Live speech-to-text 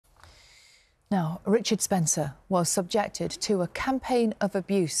Now, Richard Spencer was subjected to a campaign of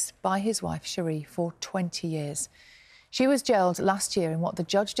abuse by his wife, Cherie, for 20 years. She was jailed last year in what the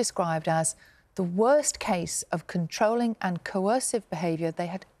judge described as the worst case of controlling and coercive behaviour they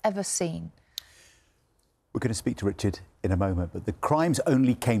had ever seen. We're going to speak to Richard in a moment, but the crimes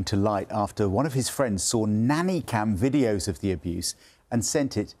only came to light after one of his friends saw nanny cam videos of the abuse and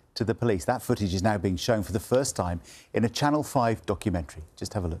sent it to the police. That footage is now being shown for the first time in a Channel 5 documentary.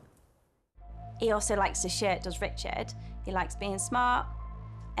 Just have a look. He also likes to shirt, does Richard. He likes being smart,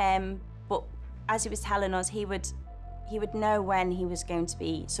 but as he was telling us, he would know when he was going to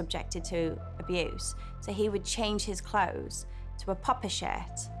be subjected to abuse. So he would change his clothes to a popper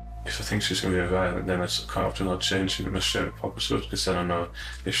shirt. If I think she's going to be violent, then it's quite often I'll change into my shirt and popper stuff, because then I know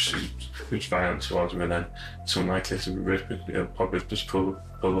if she's violent towards me, then it's unlikely to be raped. I'll probably just pull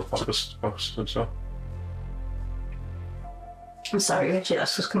the popper stuff off. I'm sorry, Richard,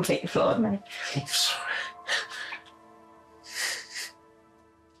 that's just completely flawed, me. I'm sorry.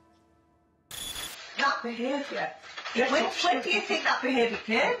 That behaviour. When do you think that behaviour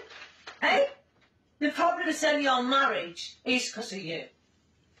came? Eh? The problem is in your marriage is because of you.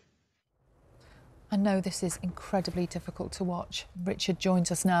 I know this is incredibly difficult to watch. Richard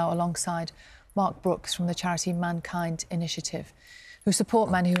joins us now alongside Mark Brooks from the charity Mankind Initiative, who support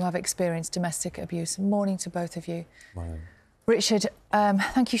men who have experienced domestic abuse. Morning to both of you. Morning. Richard,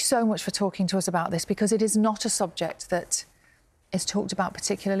 thank you so much for talking to us about this, because it is not a subject that is talked about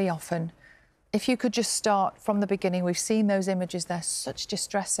particularly often. If you could just start from the beginning. We've seen those images, they're such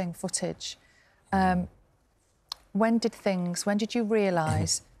distressing footage. When did you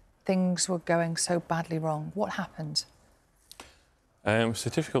realise things were going so badly wrong? What happened? It's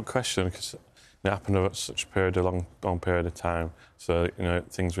a difficult question, because it happened over such a long period of time. So, you know,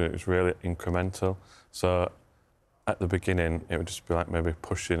 it was really incremental. So at the beginning, it would just be like maybe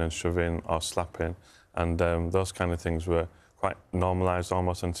pushing and shoving or slapping. And those kind of things were quite normalised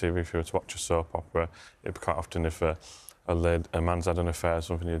almost on TV. If you were to watch a soap opera, it'd be quite often if a man's had an affair or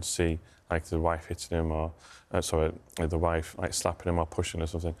something, you'd see like the wife hitting him or, the wife like slapping him or pushing or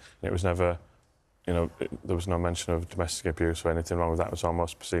something. And it was never, you know, there was no mention of domestic abuse or anything wrong with that. It was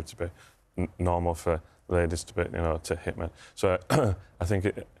almost perceived to be normal for ladies to be, you know, to hit men. So I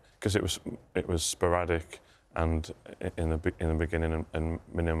think because it was sporadic and in the beginning and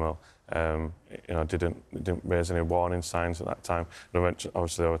minimal, you know, didn't raise any warning signs at that time. And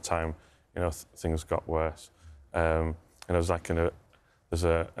obviously over time, you know, things got worse. And it was like there's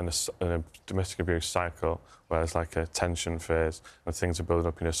a domestic abuse cycle where there's like a tension phase and things are building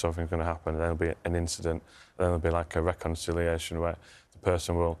up, you know, something's going to happen, and then there'll be an incident, and then there'll be like a reconciliation where the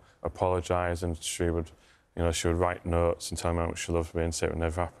person will apologise, and she would write notes and tell me how much she loved me and say it would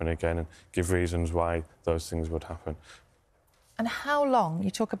never happen again, and give reasons why those things would happen. And how long, you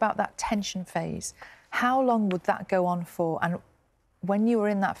talk about that tension phase, how long would that go on for? And when you were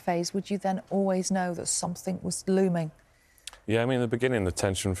in that phase, would you then always know that something was looming? Yeah, I mean, in the beginning, the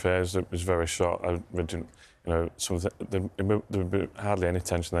tension phase, it was very short. I didn't, you know, there would be hardly any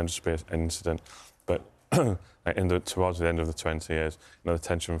tension, then just be an incident. But towards the end of the 20 years, you know, the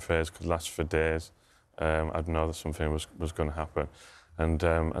tension phase could last for days. I'd know that something was going to happen. And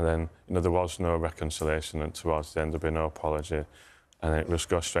then, you know, there was no reconciliation, and towards the end there'd be no apology. And it would just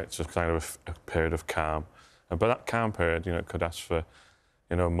go straight to kind of a period of calm. But that calm period, you know, it could last for,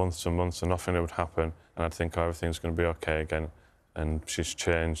 you know, months and months, and nothing would happen. And I'd think, oh, everything's going to be OK again. And she's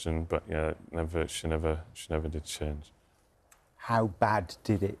changed, but yeah, she never did change. How bad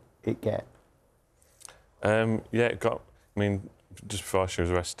did it get? Yeah, it got. I mean, just before she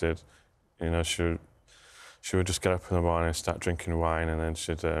was arrested, you know, she would just get up in the morning and start drinking wine, and then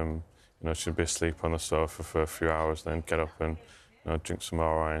she'd be asleep on the sofa for a few hours, then get up and, you know, drink some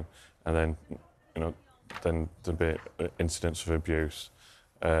more wine, and then, you know, then there'd be incidents of abuse.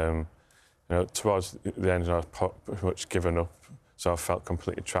 You know, towards the end, I was pretty much given up, so I felt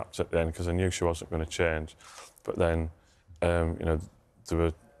completely trapped at the end because I knew she wasn't going to change. But then, you know, there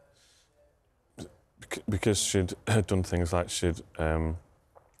were, because she'd done things like she'd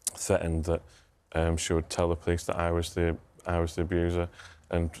threatened that she would tell the police that I was the abuser,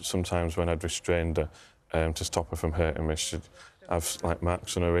 and sometimes when I'd restrained her to stop her from hurting me, she'd have like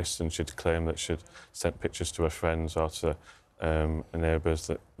marks on her wrist, and she'd claim that she'd sent pictures to her friends or to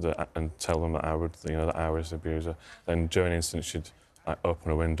neighbours and tell them that I was the abuser. Then during incidents, she'd like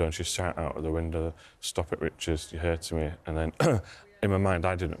open a window and she'd shout out of the window, "Stop it, Richard, you're hurting me." And then in my mind,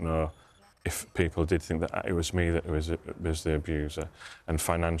 I didn't know if people did think that it was me that was the abuser. And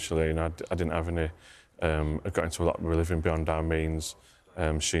financially, you know, I didn't have any. I got into a lot. We were living beyond our means.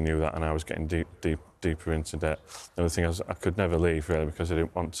 She knew that, and I was getting deeper into debt. The other thing is I could never leave, really, because I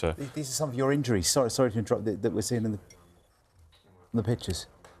didn't want to... These are some of your injuries. Sorry to interrupt, that we're seeing in the pictures.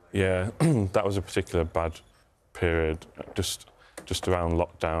 Yeah, that was a particular bad period, just around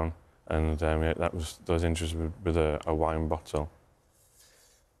lockdown, and yeah, that was those injuries with a wine bottle.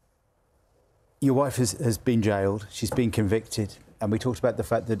 Your wife has been jailed. She's been convicted. And we talked about the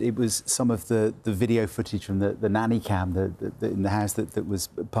fact that it was some of the video footage from the nanny cam in the house that was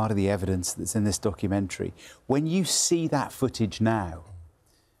part of the evidence that's in this documentary. When you see that footage now,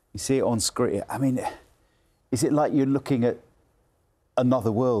 you see it on screen, I mean, is it like you're looking at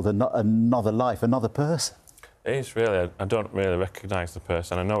another world, another life, another person? It is really. I don't really recognise the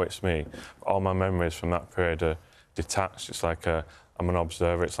person. I know it's me. All my memories from that period are detached. It's like I'm an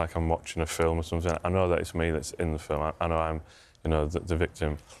observer. It's like I'm watching a film or something. I know that it's me that's in the film. I know I'm, you know, the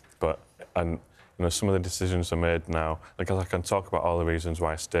victim. But, and you know, some of the decisions I made now, because I can talk about all the reasons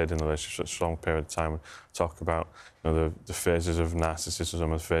why I stayed in the relationship for such a long period of time, talk about, you know, the phases of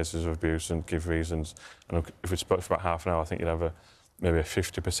narcissism, the phases of abuse, and give reasons. And if we spoke for about half an hour, I think you'd have maybe a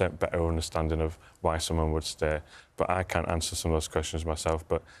 50% better understanding of why someone would stay. But I can't answer some of those questions myself.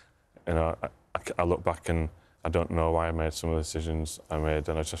 But, you know, I look back and I don't know why I made some of the decisions I made,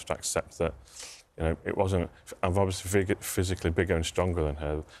 and I just accept that, you know, it wasn't... I'm obviously physically bigger and stronger than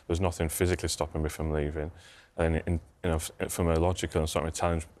her. There's nothing physically stopping me from leaving. And, you know, from a logical and sort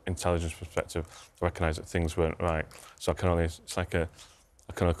of intelligence perspective, I recognise that things weren't right. So I can only... It's like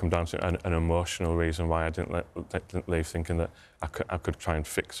I can only come down to an emotional reason why I didn't leave, thinking that I could try and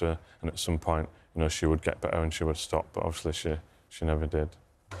fix her, and at some point, you know, she would get better and she would stop. But obviously she never did.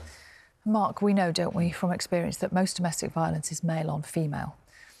 Mark, we know, don't we, from experience, that most domestic violence is male on female.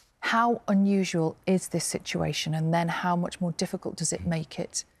 How unusual is this situation, and then how much more difficult does it make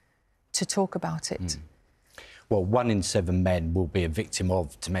it to talk about it? Well, 1 in 7 men will be a victim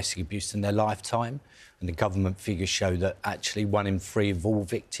of domestic abuse in their lifetime, and the government figures show that actually 1 in 3 of all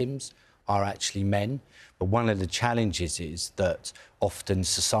victims are actually men. But one of the challenges is that often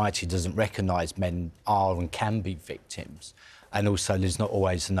society doesn't recognise men are and can be victims. And also there's not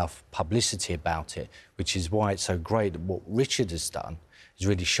always enough publicity about it, which is why it's so great that what Richard has done is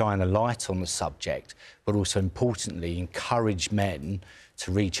really shine a light on the subject, but also importantly encourage men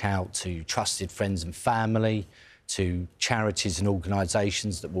to reach out to trusted friends and family, to charities and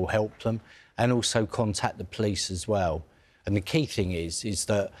organisations that will help them, and also contact the police as well. And the key thing is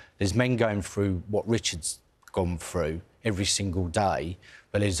that there's men going through what Richard's gone through every single day,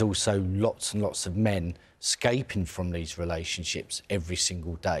 but there's also lots and lots of men escaping from these relationships every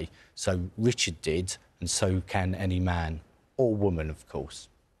single day. So Richard did, and so can any man or woman, of course.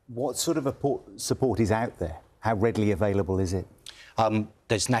 What sort of support is out there? How readily available is it?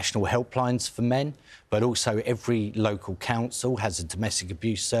 There's national helplines for men, but also every local council has a domestic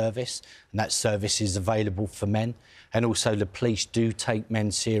abuse service, and that service is available for men. And also the police do take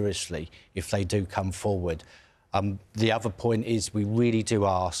men seriously if they do come forward. The other point is we really do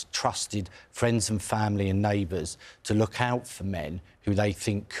ask trusted friends and family and neighbours to look out for men who they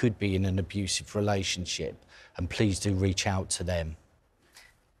think could be in an abusive relationship, and please do reach out to them.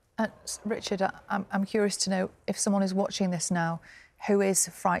 Richard, I'm curious to know if someone is watching this now who is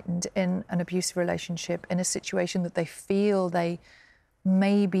frightened in an abusive relationship, in a situation that they feel they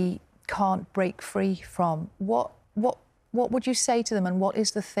maybe can't break free from. What would you say to them, and what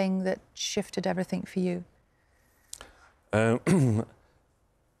is the thing that shifted everything for you?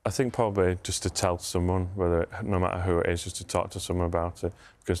 I think probably just to tell someone, no matter who it is, just to talk to someone about it.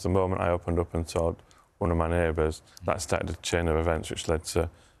 Because the moment I opened up and told one of my neighbours, that started a chain of events which led to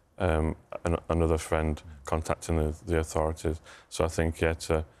another friend contacting the authorities. So I think, yeah,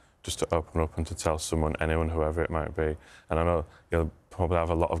 just to open up and to tell someone, anyone, whoever it might be. And I know you'll probably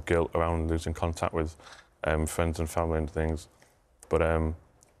have a lot of guilt around losing contact with friends and family and things, but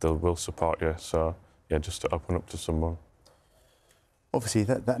they will support you. So, yeah, just to open up to someone. Obviously,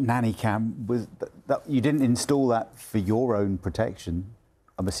 that nanny cam was that you didn't install that for your own protection.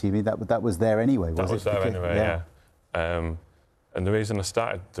 I'm assuming that was there anyway. That was there anyway, yeah. And the reason I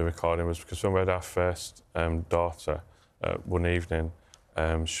started the recording was because when we had our first daughter, one evening,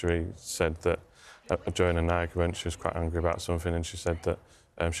 Cherie said that during an argument she was quite angry about something, and she said that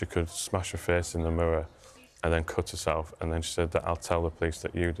she could smash her face in the mirror and then cut herself, and then she said that I'll tell the police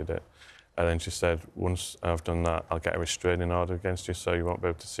that you did it. And then she said, once I've done that, I'll get a restraining order against you so you won't be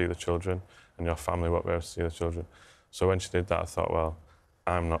able to see the children and your family won't be able to see the children. So when she did that, I thought, well,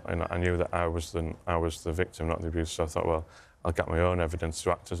 I'm not, you know, I knew that I was the victim, not the abuser, so I thought, well, I'll get my own evidence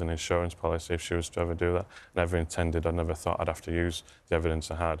to act as an insurance policy if she was to ever do that. Never intended, I never thought I'd have to use the evidence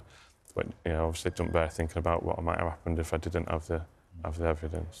I had. But, you know, obviously it didn't bear thinking about what might have happened if I didn't have the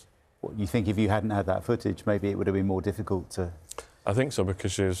evidence. What, you think if you hadn't had that footage, maybe it would have been more difficult to... I think so,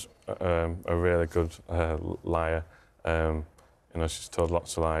 because she's a really good liar. You know, she's told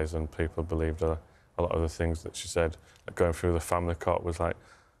lots of lies and people believed her. A lot of the things that she said, going through the family court was like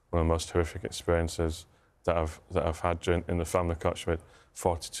one of the most horrific experiences that I've had in the family court. She made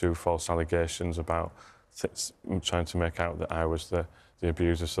 42 false allegations about trying to make out that I was the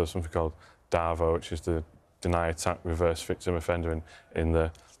abuser. So something called DAVO, which is the deny attack reverse victim offender. In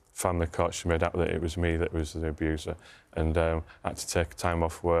the family court, she made out that it was me that was the abuser, and I had to take time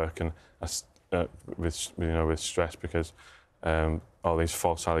off work and with stress because all these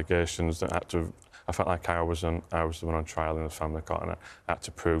false allegations that I felt like I was the one on trial in the family court, and I had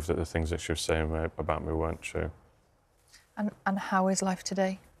to prove that the things that she was saying about me weren't true. And how is life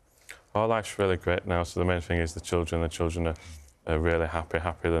today? Our life's really great now. So the main thing is the children. The children are really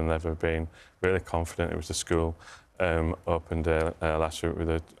happier than they've ever been. Really confident. It was the school opened last week with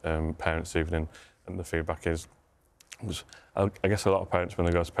a parents' evening, and the feedback is, I guess a lot of parents, when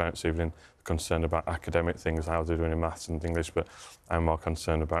they go to parents' evening, are concerned about academic things, how they're doing in maths and English, but I'm more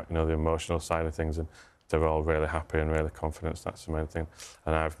concerned about, you know, the emotional side of things, and they're all really happy and really confident. So that's the main thing.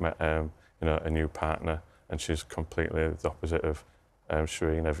 And I've met, you know, a new partner, and she's completely the opposite of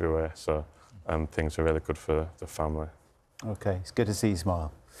Shireen everywhere. So things are really good for the family. OK, it's good to see you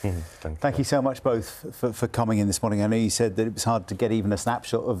smile. Thank you so much both for coming in this morning. I know you said that it was hard to get even a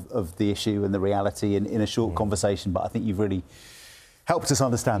snapshot of the issue and the reality in a short conversation, but I think you've really helped us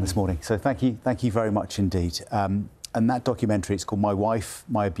understand this morning. So thank you very much indeed. And that documentary, it's called My Wife,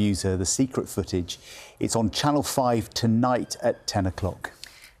 My Abuser, The Secret Footage. It's on Channel 5 tonight at 10 o'clock.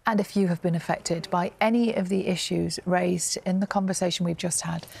 And if you have been affected by any of the issues raised in the conversation we've just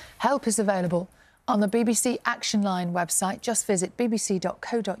had, help is available on the BBC Action Line website. Just visit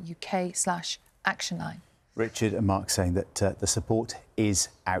bbc.co.uk/actionline. Richard and Mark saying that the support is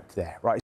out there. Right.